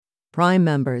Prime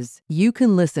members, you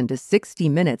can listen to 60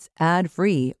 Minutes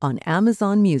ad-free on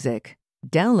Amazon Music.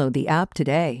 Download the app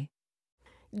today.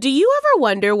 Do you ever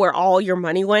wonder where all your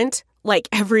money went? Like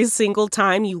every single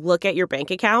time you look at your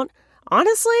bank account?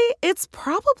 Honestly, it's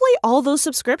probably all those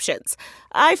subscriptions.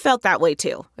 I felt that way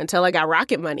too, until I got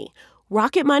Rocket Money.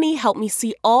 Rocket Money helped me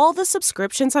see all the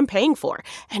subscriptions I'm paying for,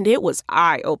 and it was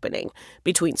eye-opening.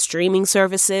 Between streaming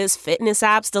services, fitness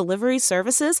apps, delivery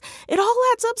services, it all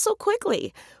adds up so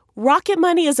quickly. Rocket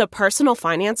Money is a personal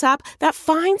finance app that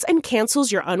finds and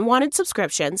cancels your unwanted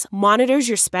subscriptions, monitors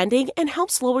your spending, and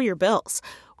helps lower your bills.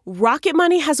 Rocket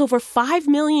Money has over 5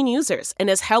 million users and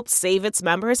has helped save its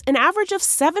members an average of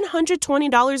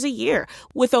 $720 a year,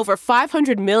 with over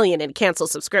 500 million in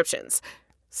canceled subscriptions.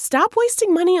 Stop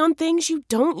wasting money on things you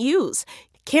don't use.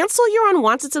 Cancel your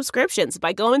unwanted subscriptions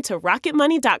by going to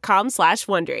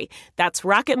rocketmoney.com/Wondery. That's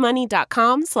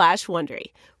rocketmoney.com/Wondery.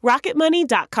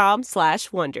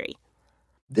 rocketmoney.com/Wondery.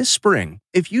 This spring,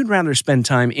 if you'd rather spend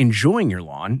time enjoying your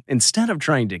lawn instead of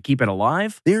trying to keep it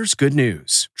alive, there's good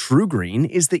news. True Green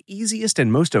is the easiest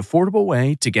and most affordable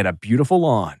way to get a beautiful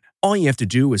lawn. All you have to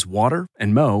do is water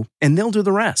and mow, and they'll do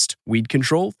the rest. Weed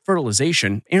control,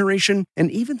 fertilization, aeration,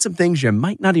 and even some things you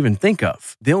might not even think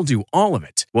of. They'll do all of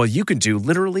it, while you can do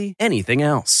literally anything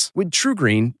else. With True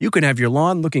Green, you can have your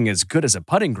lawn looking as good as a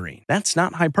putting green. That's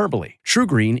not hyperbole. True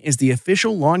Green is the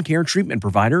official lawn care treatment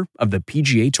provider of the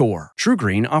PGA Tour. True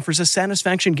Green offers a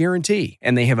satisfaction guarantee,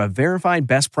 and they have a verified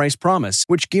best price promise,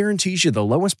 which guarantees you the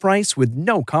lowest price with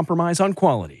no compromise on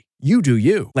quality. You do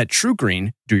you. Let True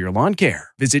Green do your lawn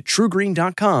care. Visit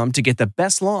TrueGreen.com to get the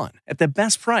best lawn at the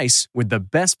best price with the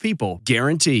best people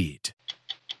guaranteed.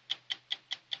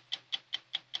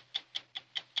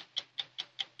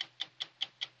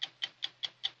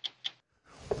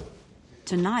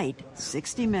 Tonight,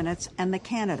 60 Minutes and the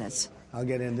candidates. I'll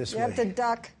get in this way. You have to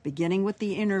duck. Beginning with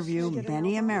the interview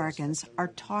many Americans are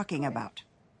talking about.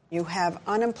 You have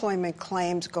unemployment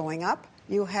claims going up.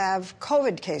 You have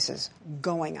COVID cases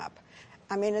going up.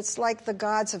 I mean, it's like the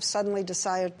gods have suddenly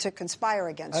decided to conspire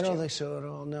against you. I don't think so at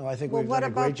all, no. I think Well, we've what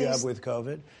done a great about job these- with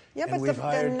COVID. Yeah, and but we've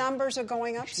the numbers are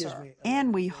going up, sir.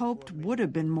 And we hoped would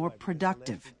have been more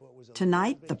productive.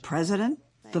 Tonight, the president,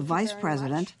 the vice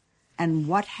president, and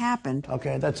what happened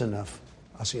Okay, that's enough.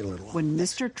 I'll see you in a little while. when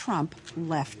Mr. Trump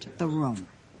left the room.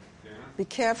 Be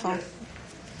careful.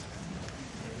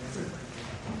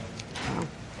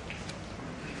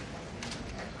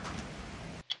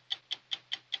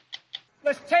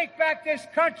 Let's take back this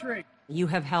country. You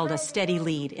have held a steady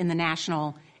lead in the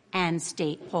national and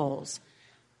state polls.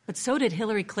 But so did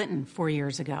Hillary Clinton 4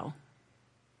 years ago.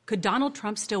 Could Donald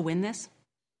Trump still win this?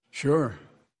 Sure.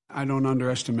 I don't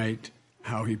underestimate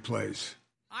how he plays.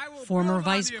 Former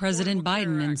Vice President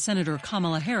Biden and Senator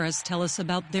Kamala Harris tell us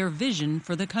about their vision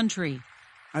for the country.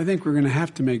 I think we're going to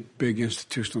have to make big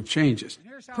institutional changes.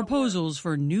 Proposals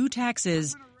for new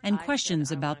taxes and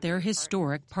questions about their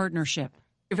historic partnership.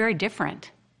 You're very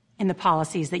different in the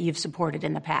policies that you've supported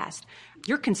in the past.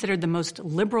 You're considered the most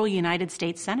liberal United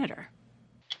States senator.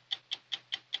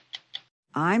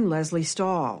 I'm Leslie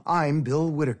Stahl. I'm Bill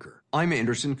Whitaker. I'm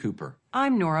Anderson Cooper.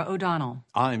 I'm Nora O'Donnell.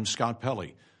 I'm Scott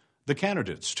Pelley. The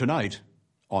candidates tonight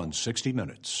on 60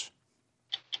 Minutes.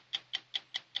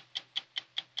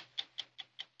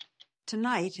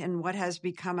 Tonight, in what has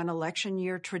become an election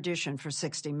year tradition for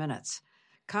 60 Minutes,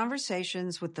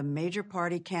 conversations with the major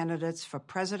party candidates for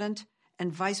president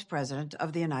and vice president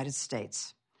of the United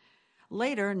States.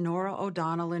 Later, Nora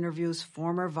O'Donnell interviews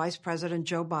former Vice President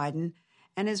Joe Biden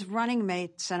and his running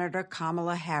mate, Senator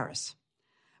Kamala Harris.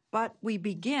 But we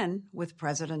begin with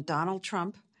President Donald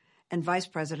Trump and Vice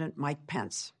President Mike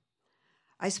Pence.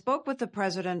 I spoke with the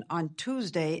president on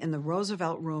Tuesday in the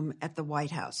Roosevelt Room at the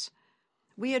White House.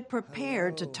 We had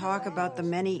prepared to talk about the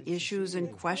many issues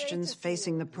and questions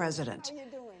facing the president.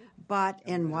 But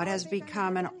in what has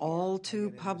become an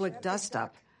all-too-public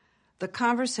dust-up, the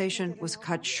conversation was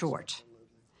cut short.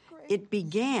 It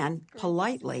began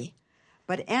politely,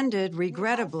 but ended,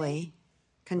 regrettably,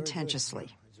 contentiously.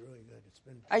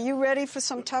 Are you ready for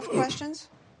some tough questions?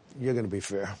 You're going to be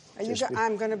fair.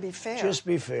 I'm going to be fair. Just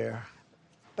be fair.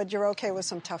 But you're okay with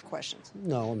some tough questions?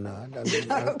 No, I'm not. You're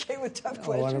not okay with tough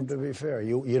questions? I want him to be fair.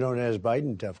 You don't ask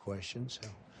Biden tough questions. So.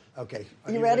 Okay.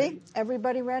 You ready?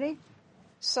 Everybody ready?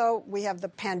 So we have the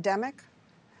pandemic.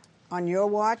 On your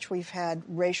watch, we've had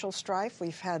racial strife.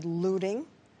 We've had looting.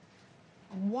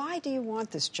 Why do you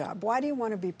want this job? Why do you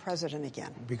want to be president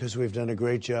again? Because we've done a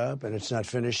great job, and it's not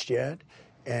finished yet.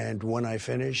 And when I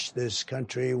finish, this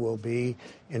country will be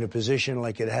in a position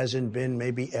like it hasn't been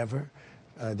maybe ever.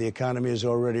 The economy is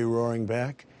already roaring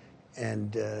back,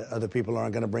 and other people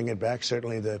aren't going to bring it back.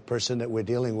 Certainly the person that we're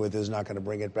dealing with is not going to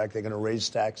bring it back. They're going to raise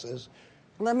taxes.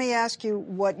 Let me ask you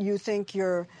what you think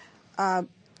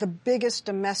the biggest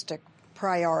domestic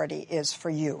priority is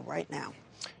for you right now.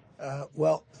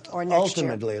 Well, or next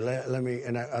ultimately, year. let me,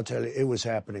 and I'll tell you, it was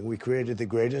happening. We created the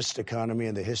greatest economy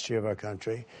in the history of our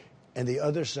country, and the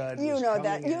other side was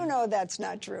coming in. You know that's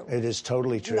not true. It is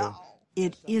totally true. No.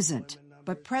 It isn't.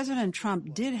 But President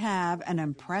Trump did have an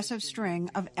impressive string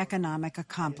of economic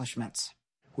accomplishments.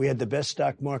 We had the best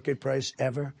stock market price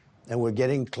ever, and we're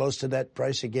getting close to that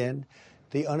price again.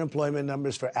 The unemployment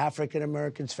numbers for African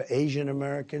Americans, for Asian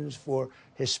Americans, for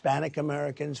Hispanic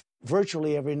Americans,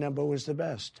 virtually every number was the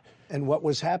best. And what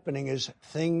was happening is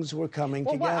things were coming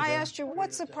together. Well, I asked you,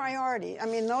 what's the priority? I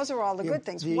mean, those are all the good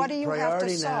things. What do you have to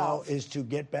priority solve? now is to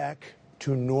get back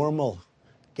to normal,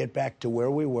 get back to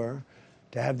where we were,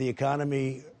 to have the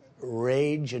economy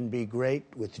rage and be great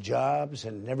with jobs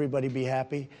and everybody be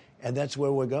happy. And that's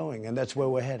where we're going, and that's where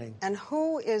we're heading. And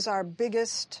who is our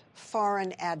biggest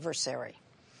foreign adversary?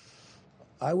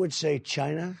 I would say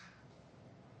China.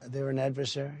 They're an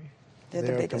adversary.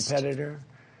 They're a competitor.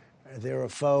 They're a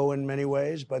foe in many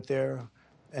ways, but they're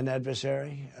an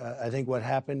adversary. I think what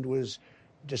happened was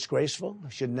disgraceful.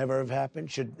 Should never have happened.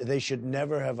 They should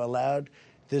never have allowed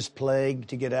this plague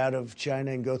to get out of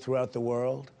China and go throughout the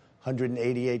world.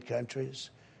 188 countries.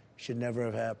 Should never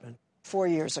have happened. 4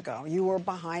 years ago, you were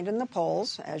behind in the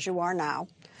polls, as you are now,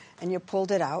 and you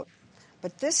pulled it out.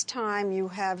 But this time you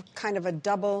have kind of a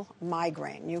double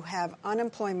migraine. You have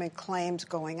unemployment claims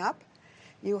going up.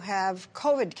 You have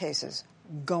COVID cases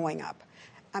going up.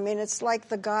 I mean, it's like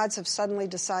the gods have suddenly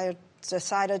decided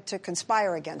to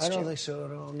conspire against you. I don't think so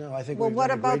at all, no. I think Well, we've what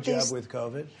done a about great these- job with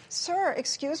COVID. Sir,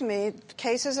 excuse me,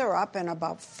 cases are up in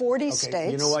about 40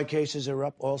 states. You know why cases are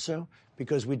up also?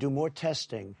 Because we do more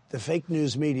testing. The fake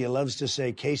news media loves to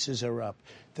say cases are up.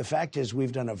 The fact is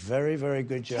we've done a very, very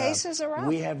good job. Cases are up?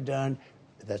 We have done,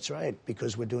 that's right,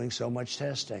 because we're doing so much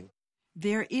testing.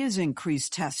 There is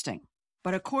increased testing,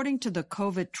 but according to the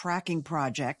COVID Tracking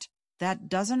Project, that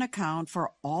doesn't account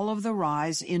for all of the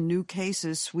rise in new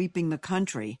cases sweeping the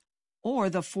country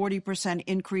or the 40%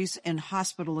 increase in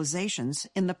hospitalizations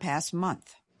in the past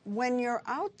month. When you're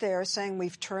out there saying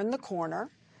we've turned the corner,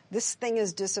 this thing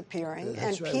is disappearing,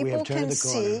 That's and right. We people have turned can the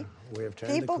see corner. We have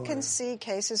turned the people corner. can see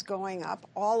cases going up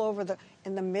all over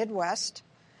in the Midwest,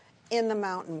 in the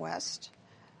Mountain West.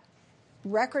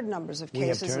 Record numbers of We have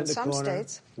cases turned in the some corner.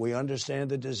 states. We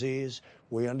understand the disease.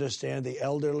 We understand the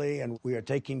elderly, and we are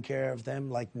taking care of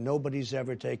them like nobody's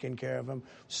ever taken care of them.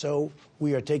 So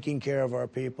we are taking care of our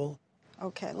people.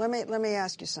 Okay, let me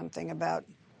ask you something about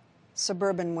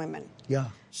suburban women. Yeah.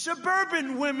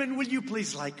 Suburban women, will you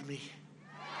please like me?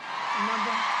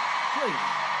 Remember?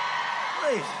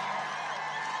 Please.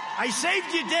 I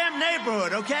saved your damn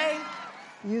neighborhood, okay?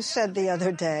 You said the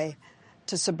other day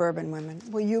to suburban women,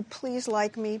 will you please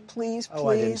like me, please, please? Oh,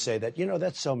 I didn't say that. You know,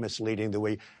 that's so misleading the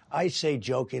way I say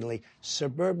jokingly,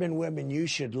 suburban women, you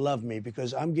should love me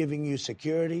because I'm giving you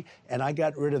security and I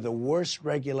got rid of the worst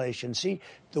regulation. See,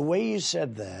 the way you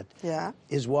said that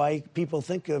is why people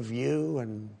think of you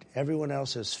and everyone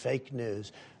else as fake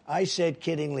news. I said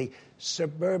kiddingly,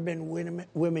 suburban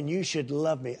women, you should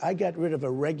love me. I got rid of a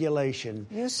regulation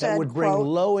that would bring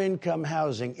low-income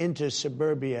housing into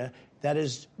suburbia that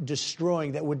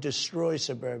would destroy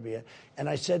suburbia. And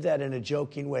I said that in a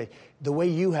joking way. The way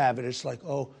you have it, it's like,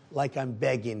 oh, like I'm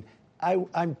begging.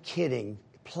 I'm kidding.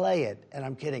 Play it, and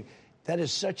I'm kidding. That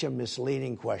is such a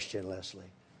misleading question, Leslie.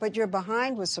 But you're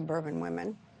behind with suburban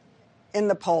women in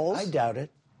the polls. I doubt it.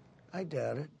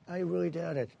 I really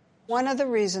doubt it. One of the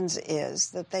reasons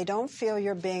is that they don't feel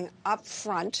you're being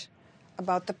upfront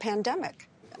about the pandemic.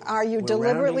 Are you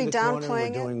deliberately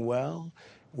downplaying it? We're doing well.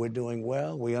 We're doing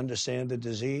well. We understand the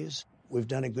disease. We've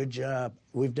done a good job.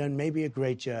 We've done maybe a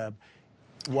great job.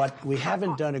 What we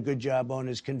haven't done a good job on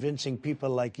is convincing people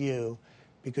like you,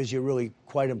 because you're really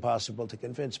quite impossible to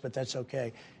convince, but that's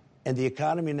okay. And the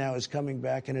economy now is coming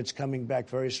back, and it's coming back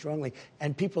very strongly.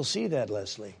 And people see that,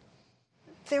 Leslie.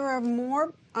 There are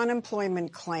more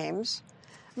unemployment claims.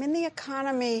 I mean, the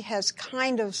economy has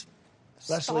kind of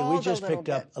Leslie, we just picked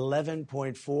up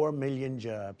 11.4 million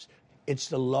jobs. It's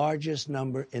the largest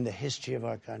number in the history of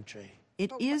our country.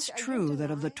 It is true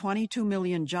that of the 22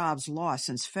 million jobs lost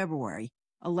since February,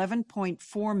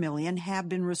 11.4 million have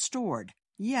been restored.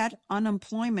 Yet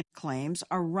unemployment claims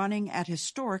are running at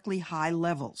historically high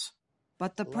levels.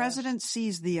 But the president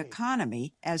sees the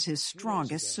economy as his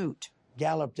strongest suit.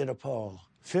 Gallup did a poll.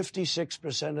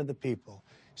 56% of the people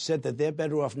said that they're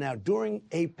better off now during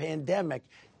a pandemic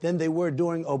than they were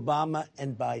during Obama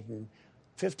and Biden.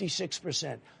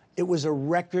 56%. It was a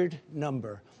record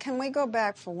number. Can we go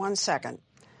back for 1 second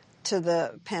to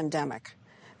the pandemic?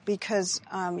 Because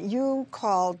you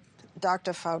called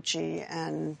Dr. Fauci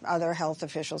and other health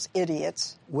officials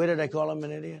idiots. Where did I call him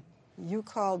an idiot? You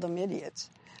called them idiots.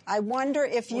 I wonder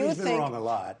if you he's think... been wrong a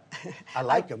lot. I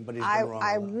like him, but he's been wrong a lot.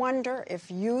 I wonder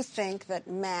if you think that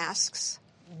masks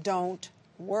don't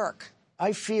work.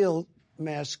 I feel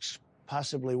masks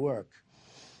possibly work.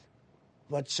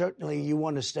 But certainly you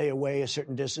want to stay away a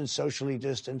certain distance, socially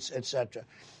distanced, etc.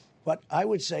 But I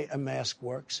would say a mask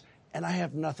works, and I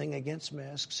have nothing against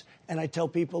masks, and I tell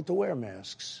people to wear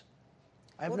masks.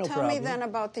 I have no problem. Tell me then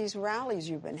about these rallies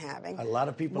you've been having. A lot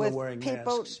of people are wearing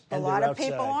masks. A lot of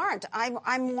people aren't.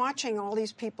 I'm watching all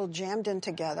these people jammed in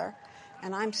together,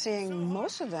 and I'm seeing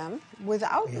most of them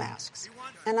without masks.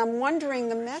 And I'm wondering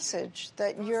the message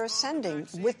that you're sending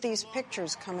with these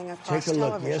pictures coming across television. Take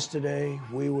a look. Yesterday,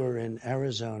 we were in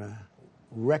Arizona,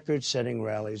 record-setting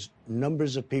rallies,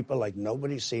 numbers of people like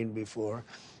nobody's seen before.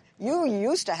 You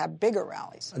used to have bigger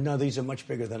rallies. No, these are much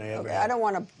bigger than I ever had. I don't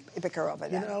want to bicker over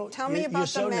that. You know, Tell me about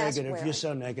the mask wearing. You're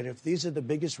so negative. These are the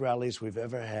biggest rallies we've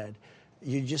ever had.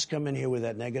 You just come in here with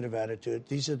that negative attitude.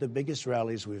 These are the biggest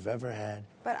rallies we've ever had.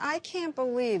 But I can't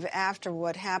believe after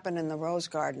what happened in the Rose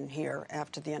Garden here,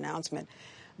 after the announcement,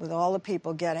 with all the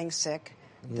people getting sick,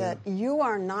 that you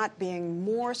are not being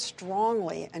more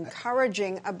strongly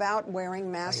encouraging about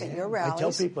wearing masks at your rallies. I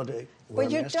tell people to wear masks.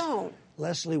 But you don't.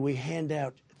 Leslie, we hand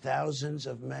out thousands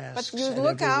of masks. But you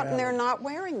look out and they're not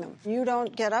wearing them. You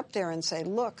don't get up there and say,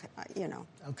 look,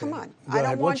 come on. I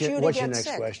don't want you to get sick. What's your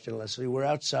next question, Leslie? We're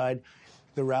outside.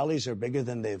 The rallies are bigger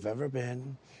than they've ever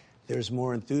been. There's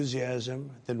more enthusiasm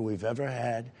than we've ever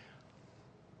had.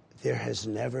 There has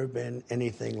never been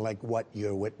anything like what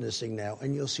you're witnessing now,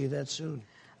 and you'll see that soon.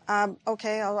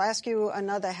 Okay, I'll ask you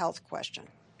another health question,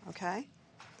 okay?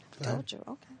 I told you,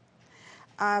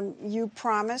 okay. You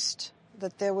promised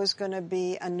that there was going to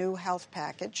be a new health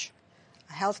package,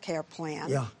 a health care plan.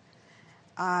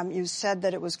 Yeah. You said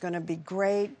that it was going to be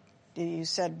great. You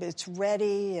said it's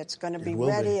ready, it's going to be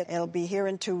ready. It'll be here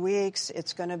in 2 weeks.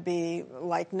 It's going to be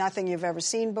like nothing you've ever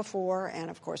seen before, and,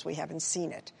 of course, we haven't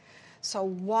seen it. So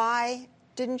why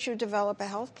didn't you develop a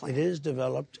health plan? It is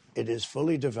developed. It is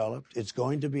fully developed. It's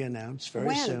going to be announced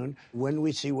very soon when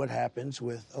we see what happens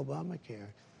with Obamacare.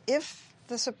 If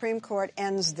the Supreme Court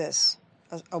ends this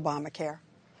Obamacare...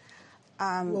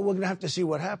 well, we're going to have to see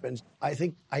what happens.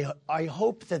 I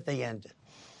hope that they end it.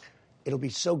 It'll be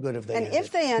so good if they end it. And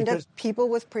if they end it, people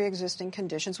with pre-existing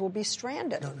conditions will be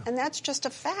stranded. No. And that's just a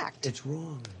fact. It's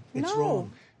wrong. It's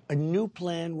wrong. A new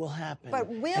plan will happen. But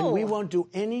will. And we won't do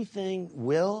anything,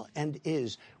 will and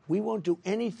is. We won't do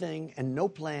anything and no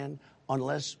plan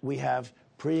unless we have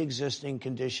pre-existing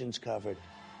conditions covered.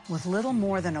 With little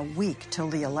more than a week till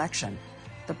the election,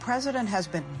 the president has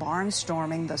been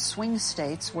barnstorming the swing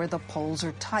states where the polls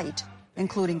are tight,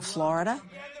 including Florida,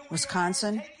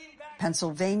 Wisconsin,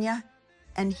 Pennsylvania,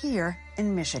 and here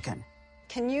in Michigan.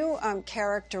 Can you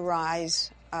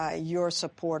characterize your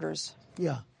supporters?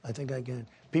 Yeah, I think I can.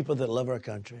 People that love our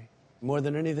country more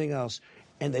than anything else,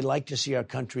 and they like to see our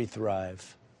country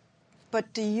thrive.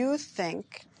 But do you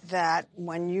think that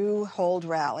when you hold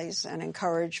rallies and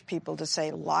encourage people to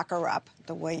say, lock her up,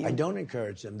 the way you... I don't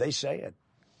encourage them. They say it.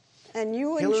 And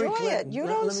you enjoy it. You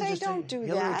don't say don't do that.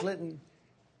 Hillary Clinton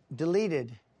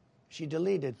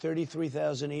deleted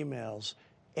 33,000 emails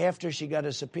after she got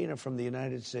a subpoena from the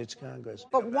United States Congress.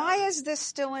 But why is this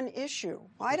still an issue?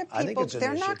 Why do people... I think it's an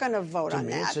they're issue. Not going to vote on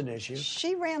that. To me, it's an issue.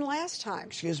 She ran last time.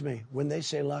 Excuse me. When they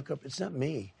say lock up, it's not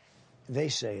me. They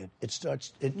say it. It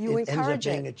starts... You encourage ends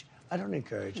up being I don't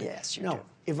encourage it. Yes, you do. No.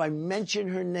 If I mention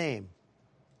her name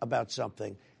about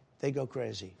something, they go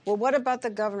crazy. Well, what about the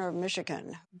governor of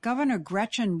Michigan? Governor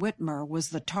Gretchen Whitmer was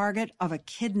the target of a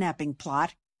kidnapping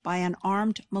plot by an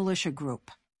armed militia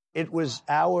group. It was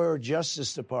our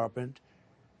Justice Department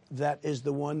that is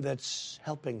the one that's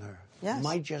helping her. Yes.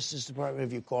 My Justice Department,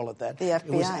 if you call it that. The FBI.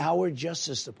 It was our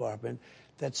Justice Department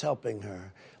that's helping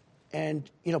her. And,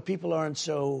 people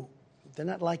they're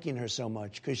not liking her so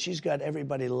much because she's got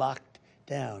everybody locked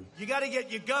down. You got to get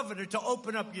your governor to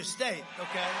open up your state,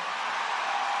 okay?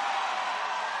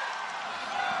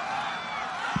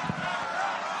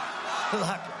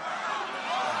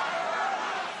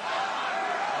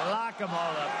 Lock them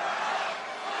all up.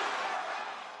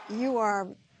 You are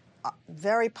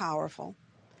very powerful,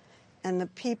 and the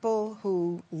people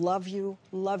who love you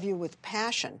with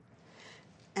passion.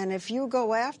 And if you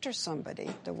go after somebody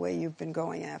the way you've been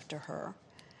going after her,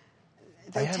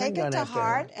 they take it to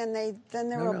heart, and then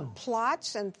there are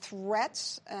plots and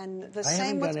threats, and the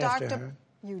same with Dr.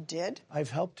 You did? I've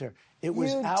helped her. It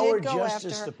was our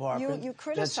Justice Department you that's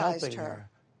criticized helping her.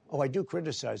 Oh, I do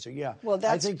criticize her, yeah. Well,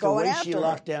 that's I think going the way after she her.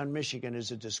 locked down Michigan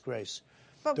is a disgrace.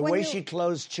 But the when way she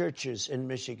closed churches in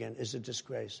Michigan is a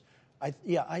disgrace. I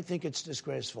think it's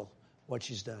disgraceful what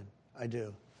she's done. I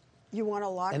do. You want to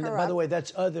lock her up? And by the way,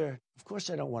 that's other. Of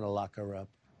course I don't want to lock her up.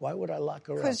 Why would I lock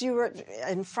her up? Because you were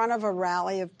in front of a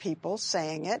rally of people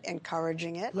saying it,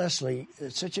 encouraging it. Leslie,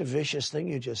 it's such a vicious thing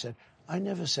you just said. I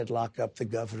never said lock up the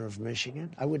governor of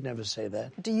Michigan. I would never say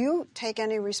that. Do you take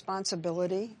any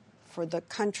responsibility for the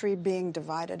country being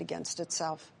divided against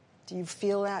itself? Do you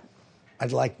feel that?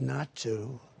 I'd like not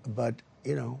to, but,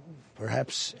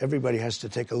 perhaps everybody has to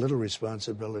take a little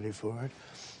responsibility for it.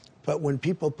 But when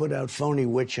people put out phony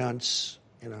witch hunts,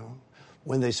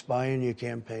 when they spy on your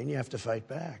campaign, you have to fight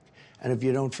back. And if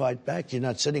you don't fight back, you're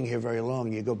not sitting here very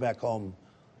long. You go back home.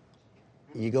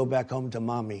 You go back home to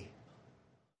mommy.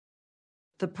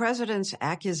 The president's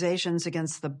accusations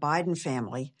against the Biden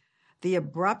family, the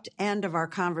abrupt end of our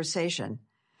conversation,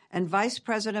 and Vice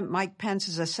President Mike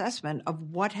Pence's assessment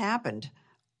of what happened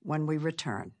when we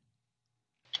return.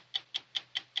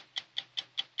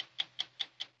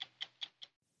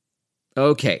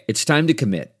 Okay, it's time to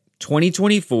commit.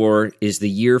 2024 is the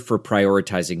year for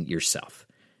prioritizing yourself.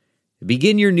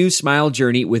 Begin your new smile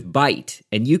journey with Byte,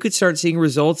 and you could start seeing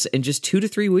results in just 2 to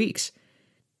 3 weeks.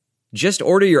 Just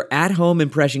order your at-home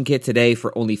impression kit today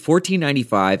for only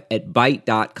 $14.95 at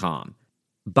Byte.com.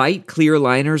 Byte clear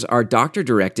liners are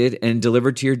doctor-directed and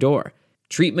delivered to your door.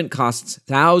 Treatment costs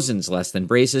thousands less than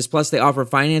braces, plus they offer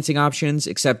financing options,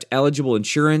 accept eligible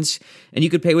insurance, and you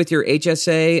could pay with your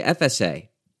HSA, FSA.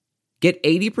 Get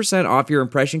 80% off your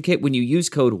impression kit when you use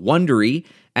code WONDERY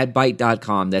at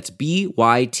Byte.com. That's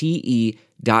BYTE.com.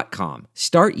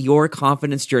 Start your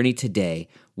confidence journey today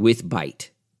with Byte.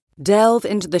 Delve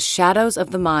into the shadows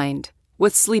of the mind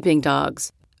with Sleeping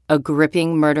Dogs, a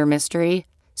gripping murder mystery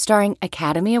starring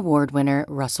Academy Award winner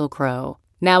Russell Crowe.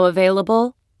 Now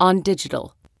available on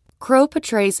digital. Crowe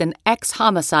portrays an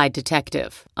ex-homicide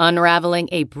detective unraveling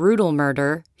a brutal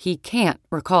murder he can't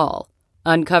recall.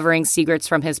 Uncovering secrets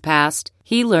from his past,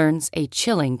 he learns a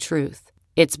chilling truth.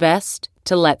 It's best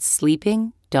to let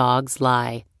sleeping dogs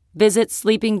lie. Visit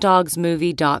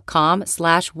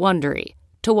sleepingdogsmovie.com/Wondery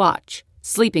to watch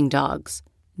Sleeping Dogs,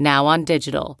 now on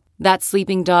digital. That's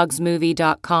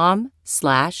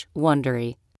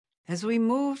sleepingdogsmovie.com/Wondery. As we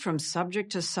moved from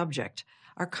subject to subject,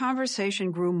 our conversation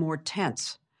grew more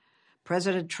tense.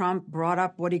 President Trump brought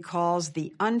up what he calls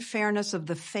the unfairness of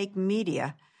the fake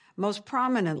media, most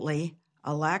prominently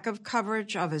a lack of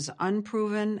coverage of his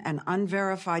unproven and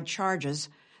unverified charges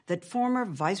that former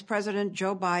Vice President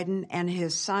Joe Biden and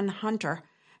his son Hunter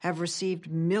have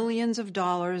received millions of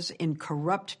dollars in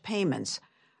corrupt payments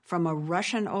from a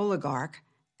Russian oligarch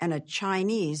and a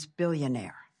Chinese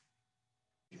billionaire.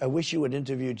 I wish you would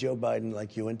interview Joe Biden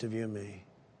like you interview me.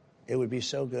 It would be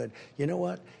so good. You know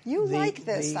what? You like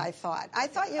this, I thought. I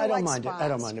thought you liked I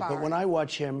don't mind it. But when I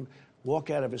watch him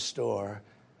walk out of a store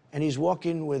and he's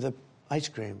walking with an ice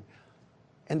cream,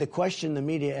 and the question the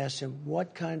media asks him,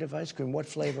 what kind of ice cream, what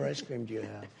flavor ice cream do you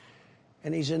have?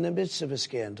 And he's in the midst of a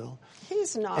scandal.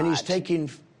 He's not. And he's taking...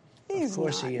 He's of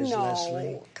course not. He is, No.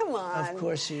 Leslie. Come on. Of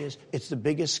course he is. It's the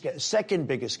biggest, second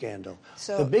biggest scandal.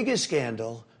 So, the biggest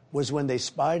scandal was when they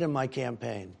spied on my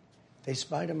campaign. They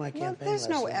spied on my campaign, there's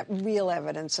Leslie. no real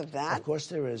evidence of that. Of course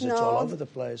there is. No. It's all over the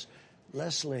place.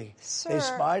 Leslie, Sir, they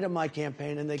spied on my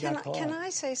campaign and they got caught. Can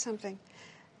I say something?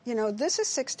 This is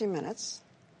 60 Minutes,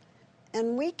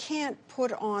 and we can't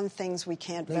put on things we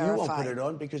can't verify. You won't put it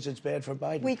on because it's bad for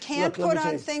Biden. We can't put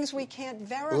on things we can't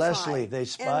verify. Leslie, they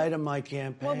spied on my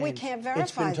campaign. Well, we can't verify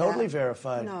It's been totally that.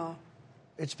 verified. No.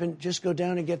 It's been, just go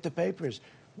down and get the papers.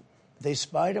 They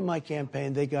spied on my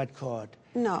campaign, they got caught.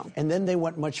 No. And then they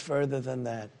went much further than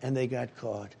that, and they got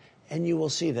caught. And you will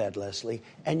see that, Leslie,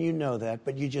 and you know that,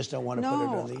 but you just don't want to put it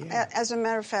on the air. As a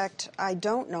matter of fact, I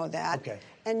don't know that. Okay.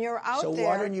 And you're out there. So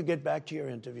why don't you get back to your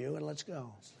interview and let's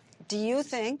go. Do you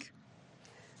think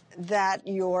that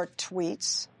your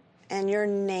tweets and your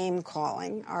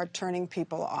name-calling are turning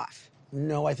people off?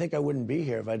 No, I think I wouldn't be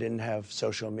here if I didn't have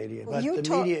social media. Well, but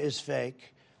the media is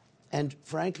fake. And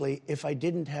frankly, if I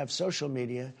didn't have social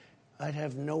media, I'd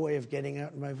have no way of getting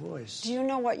out my voice. Do you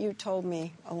know what you told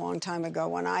me a long time ago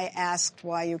when I asked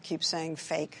why you keep saying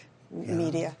fake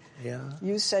media? Yeah.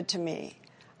 You said to me,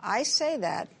 I say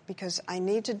that because I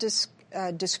need to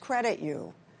discredit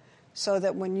you so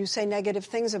that when you say negative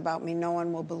things about me, no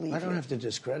one will believe you. I don't have to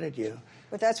discredit you.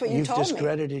 But that's what you told me. You've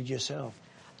discredited yourself.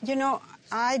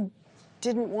 I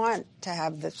didn't want to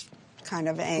have this kind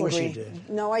of angry. Of course you did.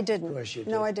 No, I didn't. Of course you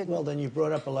did. No, I didn't. Well, then you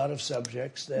brought up a lot of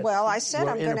subjects that Well, I said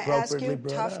were I'm going to ask you inappropriately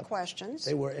brought tough up. questions.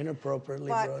 They were inappropriately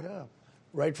brought up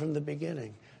right from the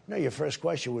beginning. No, your first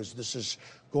question was, this is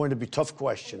going to be tough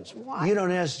questions. Why? You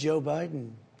don't ask Joe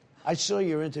Biden. I saw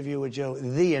your interview with Joe,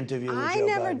 the interview with Joe Biden. I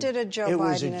never did a Joe Biden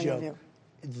Biden interview. interview.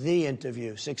 The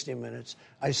interview, 60 Minutes.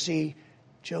 I see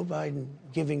Joe Biden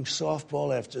giving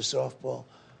softball after softball.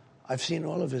 I've seen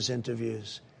all of his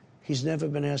interviews. He's never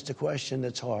been asked a question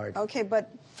that's hard. Okay, but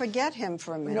forget him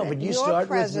for a minute. No, but you You're start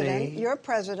president, with me. You're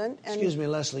president. And Excuse me,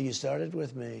 Leslie, you started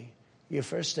with me. Your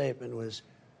first statement was,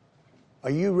 are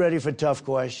you ready for tough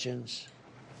questions?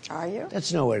 Are you?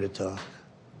 That's no way to talk.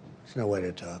 There's no way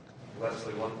to talk.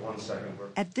 Leslie, one second.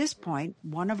 At this point,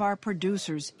 one of our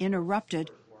producers interrupted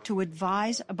to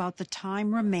advise about the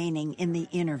time remaining in the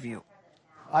interview.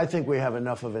 I think we have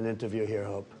enough of an interview here,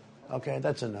 Hope. Okay,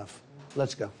 that's enough.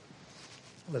 Let's go.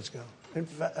 Let's go.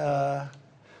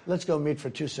 Let's go meet for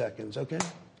 2 seconds, okay?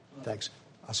 Thanks.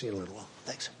 I'll see you in a little while.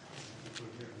 Thanks.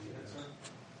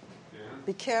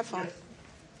 Be careful.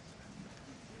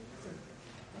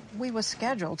 We were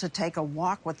scheduled to take a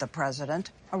walk with the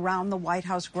president around the White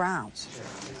House grounds.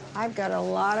 I've got a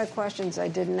lot of questions I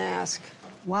didn't ask.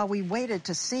 While we waited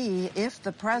to see if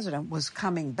the president was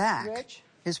coming back, Rich?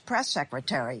 his press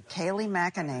secretary, Kayleigh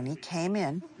McEnany, came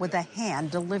in with a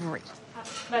hand delivery.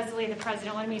 Leslie, the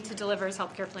president wanted me to deliver his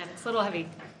health care plan. It's a little heavy.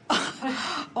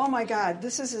 Oh, my God.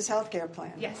 This is his health care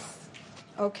plan? Yes.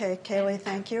 Okay, Kayleigh,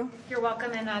 thank you. You're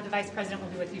welcome, and the vice president will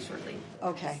be with you shortly.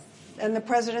 Okay. And the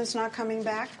president's not coming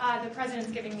back? The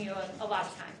president's giving you a lot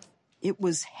of time. It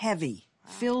was heavy,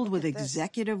 filled with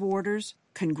executive orders,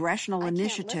 congressional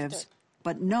initiatives,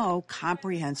 but no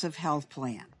comprehensive health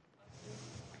plan.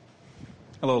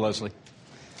 Hello, Leslie.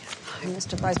 Hi,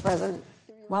 Mr. Vice President.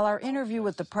 While our interview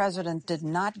with the president did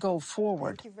not go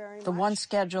forward, the one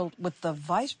scheduled with the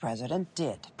vice president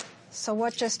did. So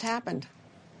what just happened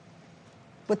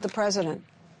with the president?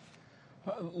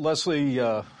 Leslie,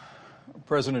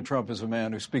 President Trump is a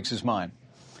man who speaks his mind.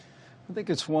 I think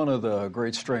it's one of the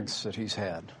great strengths that he's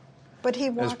had. But he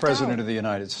walked as President out. of the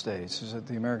United States, is that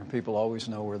the American people always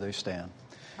know where they stand.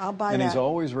 I'll buy and that. He's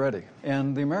always ready.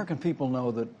 And the American people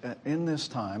know that in this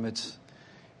time, it's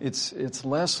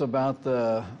less about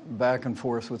the back and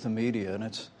forth with the media, and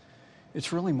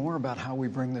it's really more about how we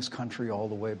bring this country all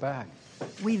the way back.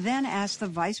 We then asked the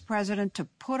vice president to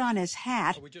put on his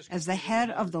hat as the head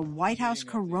of the White House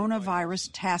Coronavirus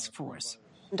Task Force.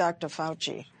 Dr.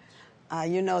 Fauci,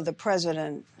 you know the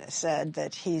president said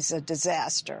that he's a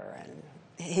disaster, and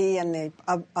he and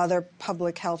the other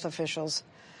public health officials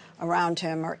around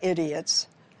him are idiots.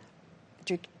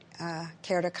 Do you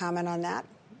care to comment on that?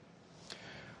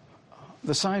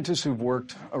 The scientists who've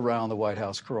worked around the White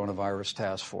House Coronavirus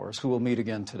Task Force, who will meet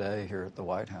again today here at the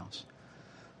White House,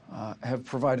 have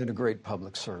provided a great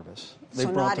public service. They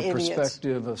brought the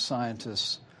perspective of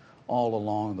scientists all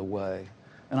along the way.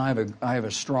 And I have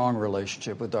a strong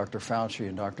relationship with Dr. Fauci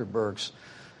and Dr. Birx.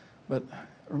 But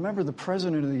remember, the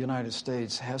President of the United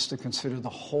States has to consider the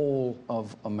whole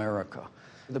of America.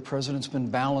 The President's been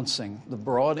balancing the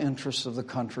broad interests of the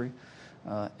country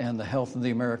and the health of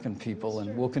the American people,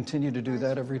 and we'll continue to do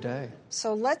that every day.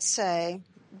 So let's say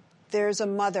there's a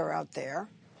mother out there,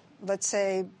 let's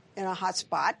say in a hot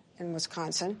spot in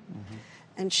Wisconsin,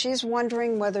 and she's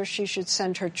wondering whether she should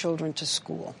send her children to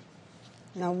school.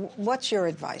 Now, what's your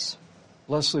advice?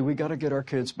 Leslie, we got to get our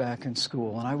kids back in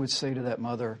school, and I would say to that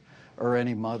mother or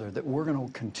any mother that we're going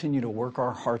to continue to work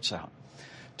our hearts out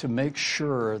to make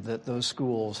sure that those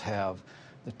schools have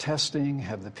the testing,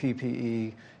 have the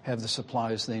PPE, have the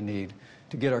supplies they need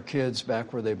to get our kids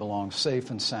back where they belong, safe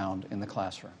and sound in the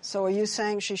classroom. So are you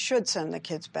saying she should send the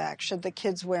kids back? Should the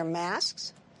kids wear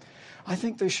masks? I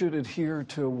think they should adhere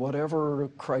to whatever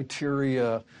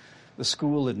criteria the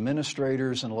school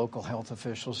administrators and local health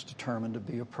officials determine to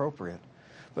be appropriate.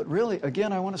 But really,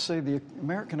 again, I want to say the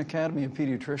American Academy of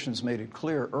Pediatricians made it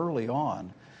clear early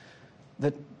on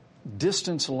that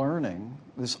distance learning,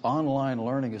 this online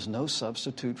learning, is no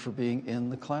substitute for being in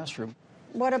the classroom.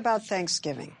 What about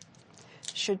Thanksgiving?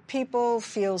 Should people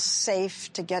feel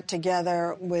safe to get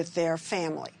together with their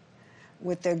family,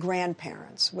 with their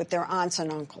grandparents, with their aunts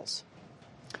and uncles?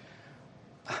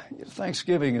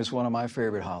 Thanksgiving is one of my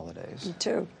favorite holidays. Me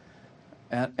too.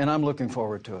 And I'm looking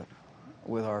forward to it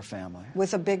with our family.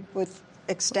 With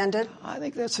extended? I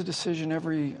think that's a decision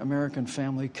every American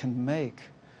family can make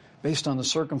based on the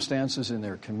circumstances in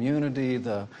their community,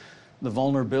 the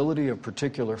vulnerability of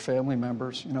particular family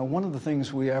members. You know, one of the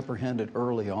things we apprehended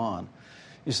early on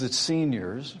is that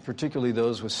seniors, particularly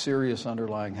those with serious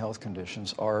underlying health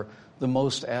conditions, are the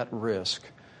most at risk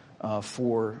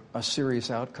for a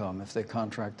serious outcome if they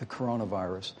contract the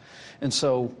coronavirus. And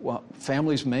so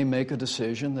families may make a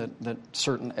decision that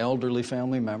certain elderly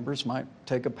family members might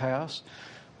take a pass.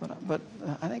 But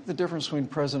I think the difference between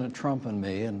President Trump and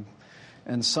me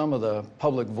and some of the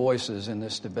public voices in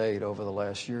this debate over the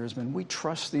last year has been we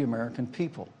trust the American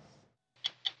people.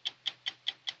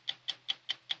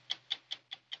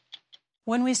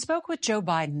 When we spoke with Joe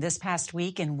Biden this past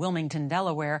week in Wilmington,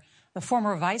 Delaware, the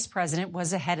former vice president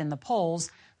was ahead in the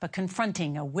polls, but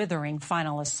confronting a withering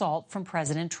final assault from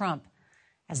President Trump.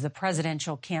 As the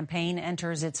presidential campaign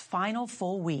enters its final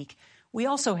full week, we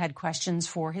also had questions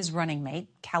for his running mate,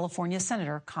 California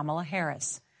Senator Kamala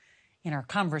Harris. In our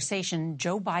conversation,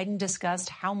 Joe Biden discussed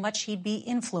how much he'd be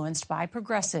influenced by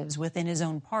progressives within his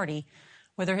own party,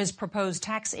 whether his proposed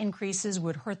tax increases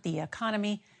would hurt the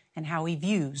economy, and how he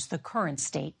views the current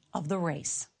state of the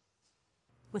race.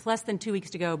 With less than 2 weeks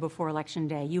to go before Election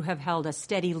Day, you have held a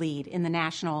steady lead in the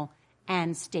national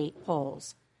and state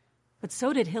polls. But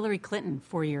so did Hillary Clinton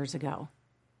 4 years ago.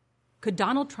 Could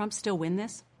Donald Trump still win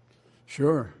this?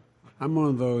 Sure. I'm one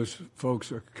of those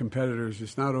folks or competitors.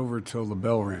 It's not over till the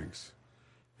bell rings.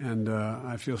 And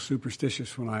I feel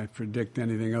superstitious when I predict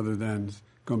anything other than it's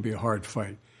going to be a hard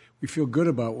fight. We feel good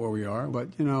about where we are, but,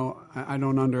 you know, I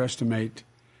don't underestimate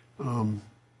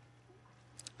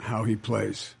how he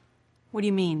plays. What do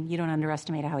you mean you don't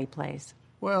underestimate how he plays?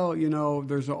 Well, you know,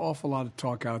 there's an awful lot of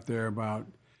talk out there about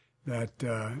that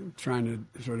trying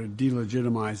to sort of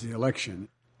delegitimize the election.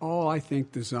 All, I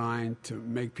think, designed to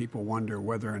make people wonder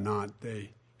whether or not they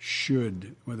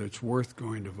should, whether it's worth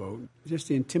going to vote, just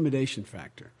the intimidation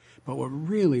factor. But what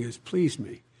really has pleased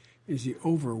me is the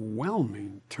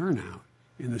overwhelming turnout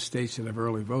in the states that have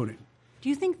early voting. Do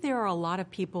you think there are a lot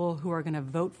of people who are going to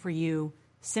vote for you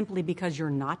simply because you're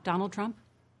not Donald Trump?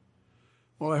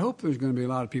 Well, I hope there's going to be a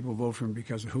lot of people vote for him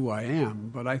because of who I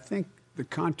am, but I think the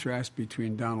contrast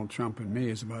between Donald Trump and me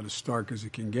is about as stark as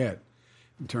it can get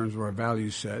in terms of our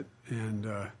value set and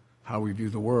how we view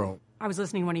the world. I was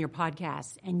listening to one of your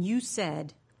podcasts, and you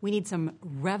said we need some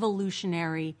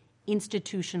revolutionary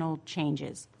institutional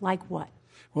changes. Like what?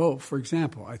 Well, for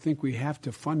example, I think we have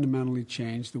to fundamentally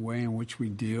change the way in which we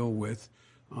deal with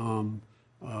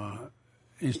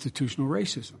institutional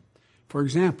racism. For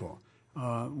example,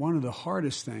 one of the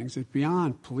hardest things is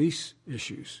beyond police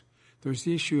issues. There's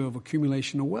the issue of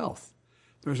accumulation of wealth.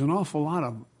 There's an awful lot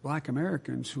of black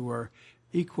Americans who are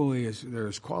equally they're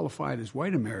as qualified as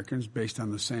white Americans based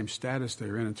on the same status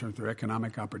they're in terms of their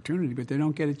economic opportunity, but they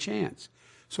don't get a chance.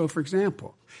 So, for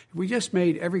example, if we just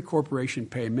made every corporation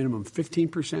pay a minimum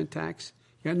 15% tax,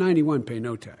 you got 91 pay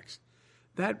no tax.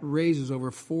 That raises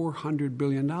over $400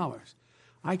 billion.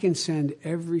 I can send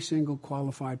every single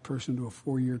qualified person to a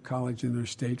 4-year college in their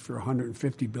state for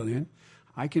 $150 billion.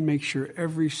 I can make sure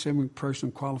every single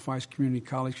person qualifies community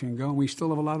college can go, and we still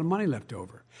have a lot of money left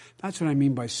over. That's what I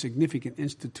mean by significant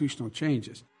institutional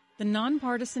changes. The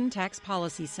Nonpartisan Tax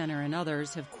Policy Center and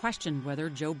others have questioned whether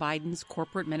Joe Biden's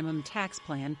corporate minimum tax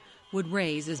plan would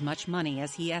raise as much money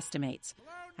as he estimates.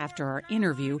 After our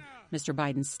interview, Mr.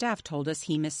 Biden's staff told us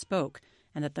he misspoke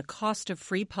and that the cost of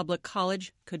free public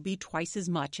college could be twice as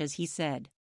much as he said.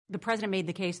 The president made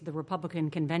the case at the Republican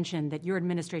convention that your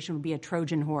administration would be a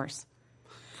Trojan horse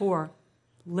for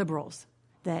liberals,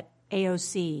 that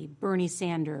AOC, Bernie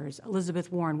Sanders,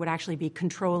 Elizabeth Warren would actually be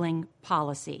controlling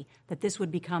policy, that this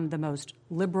would become the most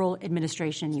liberal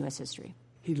administration in U.S. history.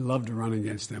 He'd love to run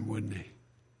against them, wouldn't he?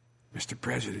 Mr.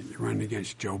 President, you're running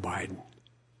against Joe Biden.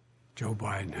 Joe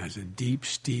Biden has a deep,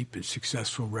 steep, and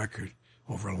successful record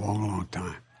over a long, long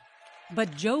time.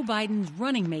 But Joe Biden's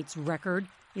running mate's record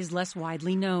is less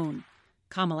widely known.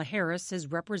 Kamala Harris has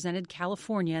represented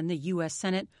California in the U.S.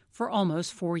 Senate for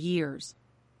almost 4 years.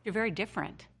 You're very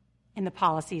different in the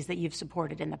policies that you've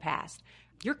supported in the past.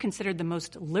 You're considered the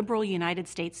most liberal United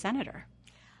States senator.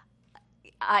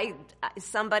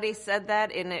 Somebody said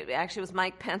that, and it actually was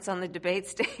Mike Pence on the debate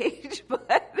stage.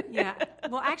 But yeah,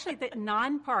 well, actually, the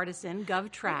nonpartisan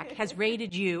GovTrack has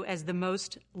rated you as the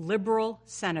most liberal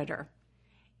senator.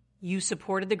 You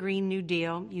supported the Green New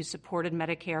Deal. You supported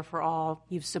Medicare for all.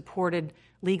 You've supported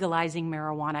legalizing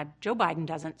marijuana. Joe Biden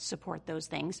doesn't support those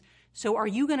things. So are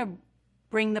you going to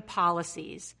bring the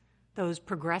policies, those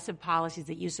progressive policies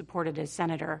that you supported as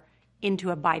senator, into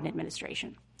a Biden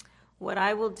administration? What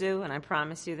I will do, and I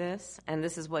promise you this, and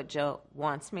this is what Joe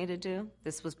wants me to do,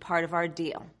 this was part of our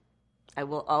deal. I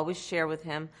will always share with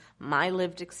him my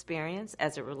lived experience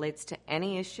as it relates to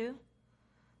any issue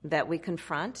that we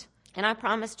confront. And I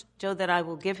promised Joe that I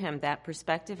will give him that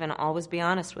perspective and always be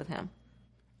honest with him.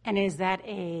 And is that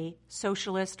a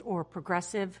socialist or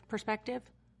progressive perspective?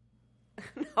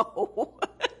 No.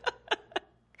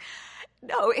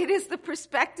 No, it is the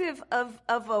perspective of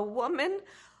a woman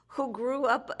who grew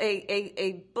up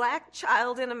a black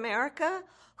child in America,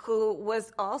 who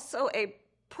was also a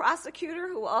prosecutor,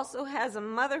 who also has a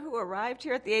mother who arrived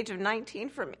here at the age of 19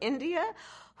 from India,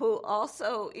 who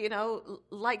also,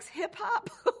 likes hip hop.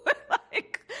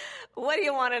 Like, what do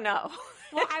you want to know?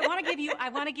 Well, I want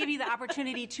to give you the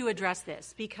opportunity to address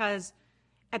this, because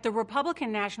at the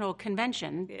Republican National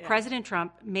Convention, President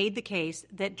Trump made the case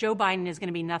that Joe Biden is going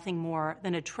to be nothing more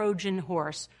than a Trojan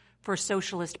horse for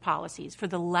socialist policies, for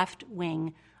the left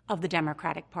wing of the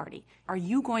Democratic Party. Are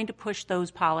you going to push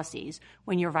those policies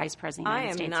when you're vice president of the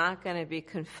United States? I am not going to be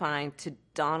confined to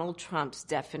Donald Trump's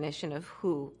definition of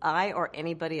who I or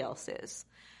anybody else is.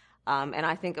 And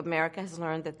I think America has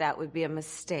learned that would be a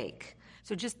mistake.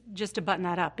 So just to button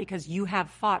that up, because you have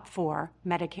fought for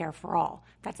Medicare for all.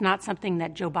 That's not something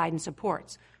that Joe Biden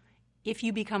supports. If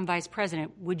you become vice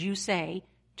president, would you say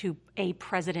to a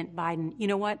President Biden, you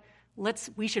know what,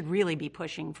 we should really be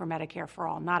pushing for Medicare for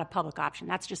all, not a public option.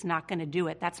 That's just not going to do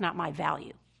it. That's not my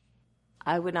value.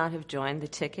 I would not have joined the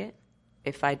ticket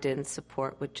if I didn't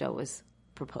support what Joe was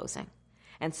proposing.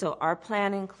 And so our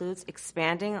plan includes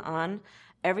expanding on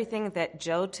everything that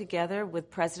Joe, together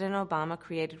with President Obama,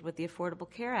 created with the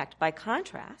Affordable Care Act. By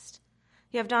contrast,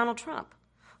 you have Donald Trump,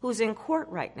 who's in court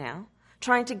right now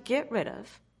trying to get rid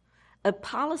of a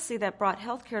policy that brought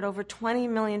health care to over 20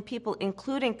 million people,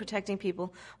 including protecting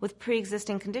people with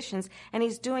pre-existing conditions, and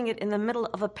he's doing it in the middle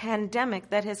of a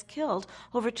pandemic that has killed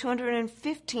over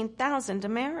 215,000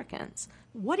 Americans.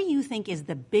 What do you think is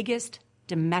the biggest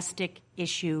domestic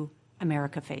issue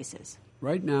America faces?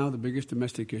 Right now, the biggest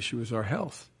domestic issue is our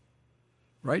health.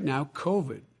 Right now,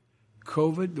 COVID.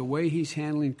 COVID, the way he's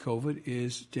handling COVID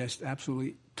is just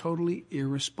absolutely, totally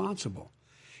irresponsible.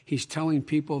 He's telling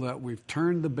people that we've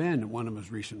turned the bend at one of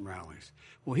his recent rallies.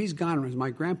 Well, he's gone, as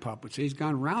my grandpa would say, he's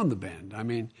gone round the bend. I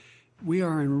mean, we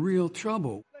are in real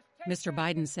trouble. Mr.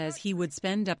 Biden says he would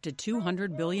spend up to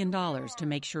 $200 billion to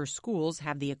make sure schools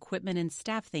have the equipment and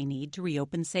staff they need to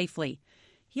reopen safely.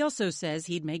 He also says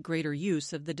he'd make greater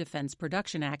use of the Defense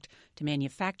Production Act to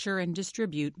manufacture and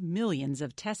distribute millions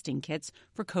of testing kits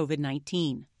for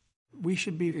COVID-19. We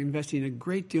should be investing a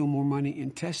great deal more money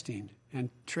in testing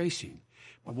and tracing.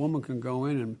 A woman can go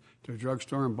in to a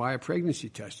drugstore and buy a pregnancy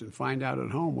test and find out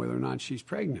at home whether or not she's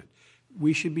pregnant.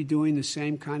 We should be doing the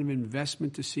same kind of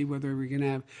investment to see whether we're going to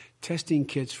have testing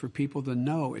kits for people to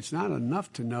know. It's not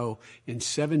enough to know in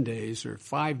 7 days or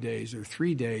 5 days or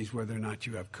 3 days whether or not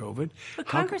you have COVID. But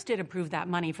Congress did approve that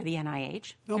money for the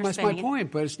NIH. No, that's my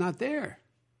point, but it's not there.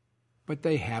 But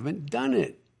they haven't done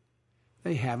it.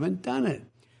 They haven't done it.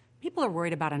 People are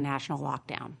worried about a national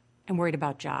lockdown and worried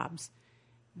about jobs.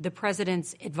 The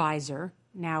president's advisor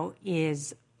now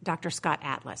is Dr. Scott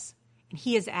Atlas. And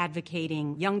he is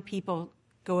advocating young people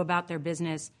go about their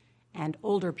business and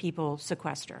older people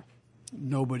sequester.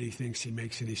 Nobody thinks he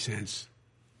makes any sense.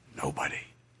 Nobody.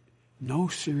 No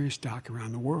serious doc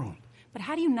around the world. But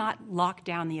how do you not lock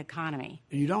down the economy?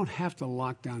 You don't have to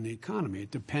lock down the economy.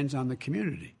 It depends on the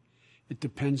community. It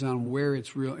depends on where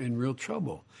it's in real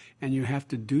trouble. And you have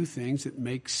to do things that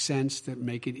make sense, that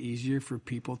make it easier for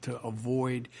people to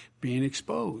avoid being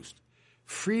exposed.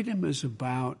 Freedom is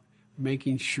about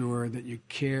making sure that you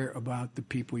care about the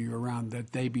people you're around,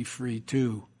 that they be free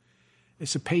too.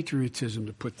 It's a patriotism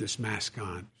to put this mask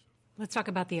on. Let's talk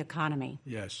about the economy.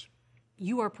 Yes.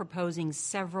 You are proposing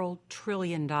several $1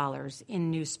 trillion in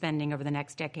new spending over the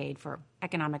next decade for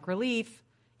economic relief,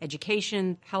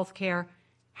 education, health care.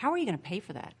 How are you going to pay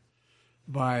for that?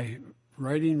 By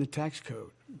writing the tax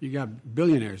code. You got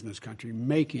billionaires in this country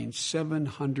making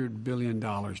 $700 billion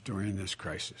during this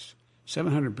crisis.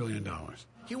 $700 billion.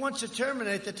 He wants to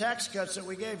terminate the tax cuts that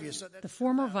we gave you. The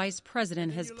former vice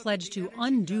president has pledged to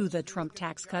undo the Trump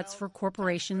tax cuts for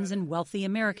corporations and wealthy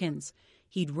Americans.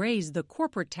 He'd raise the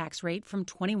corporate tax rate from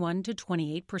 21% to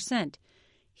 28%.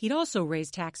 He'd also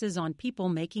raise taxes on people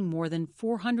making more than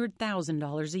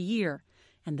 $400,000 a year,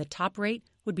 and the top rate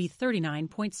would be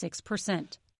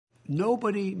 39.6%.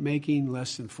 Nobody making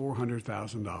less than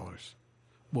 $400,000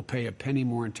 will pay a penny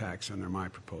more in tax under my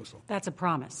proposal. That's a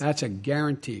promise. That's a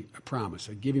guarantee, a promise.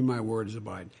 I give you my word as a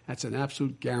Biden. That's an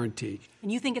absolute guarantee.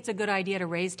 And you think it's a good idea to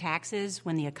raise taxes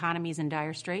when the economy's in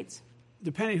dire straits?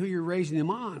 Depending who you're raising them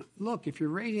on. Look, if you're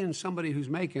raising somebody who's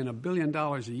making $1 billion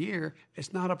a year,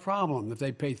 it's not a problem if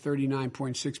they pay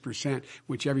 39.6%,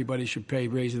 which everybody should pay,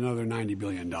 raise another $90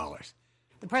 billion.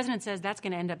 The president says that's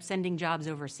going to end up sending jobs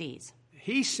overseas.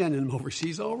 He's sending them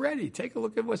overseas already. Take a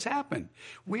look at what's happened.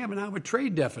 We now have a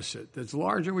trade deficit that's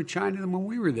larger with China than when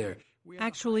we were there.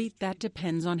 Actually, that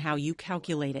depends on how you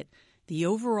calculate it. the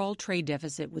overall trade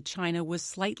deficit with China was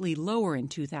slightly lower in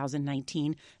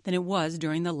 2019 than it was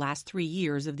during the last 3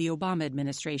 years of the Obama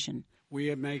administration. We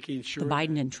are making sure the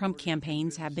Biden and Trump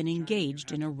campaigns have been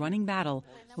engaged in a running battle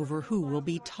over who will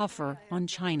be tougher on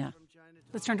China.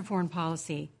 Let's turn to foreign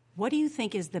policy. What do you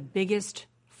think is the biggest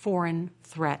foreign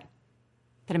threat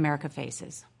that America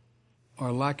faces?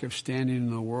 Our lack of standing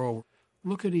in the world.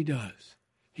 Look what he does.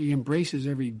 He embraces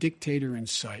every dictator in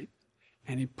sight,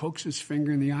 and he pokes his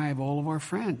finger in the eye of all of our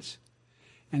friends.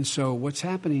 And so what's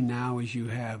happening now is you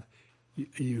have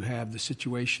the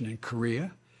situation in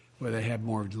Korea, where they have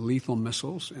more lethal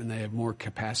missiles and they have more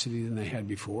capacity than they had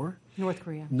before.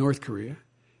 North Korea.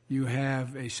 You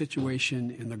have a situation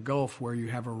in the Gulf where you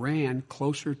have Iran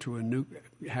closer to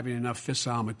having enough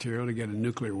fissile material to get a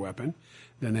nuclear weapon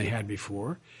than they had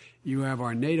before. You have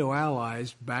our NATO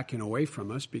allies backing away from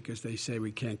us because they say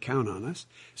we can't count on us.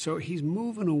 So he's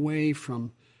moving away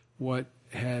from what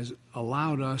has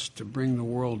allowed us to bring the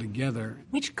world together.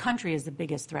 Which country is the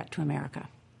biggest threat to America?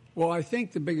 Well, I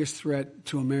think the biggest threat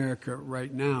to America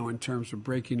right now in terms of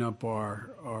breaking up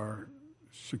our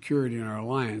security and our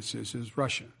alliances is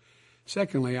Russia.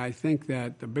 Secondly, I think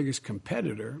that the biggest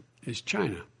competitor is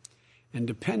China. And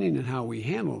depending on how we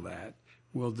handle that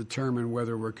will determine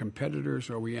whether we're competitors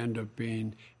or we end up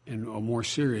being in a more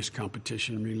serious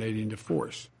competition relating to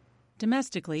force.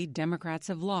 Domestically, Democrats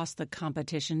have lost the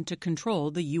competition to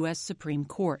control the U.S. Supreme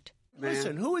Court.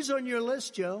 Listen, who is on your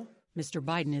list, Joe? Mr.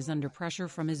 Biden is under pressure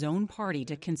from his own party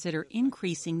to consider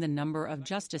increasing the number of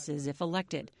justices if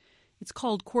elected. It's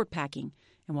called court packing,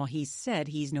 and while he's said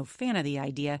he's no fan of the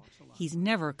idea, he's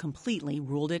never completely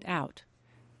ruled it out.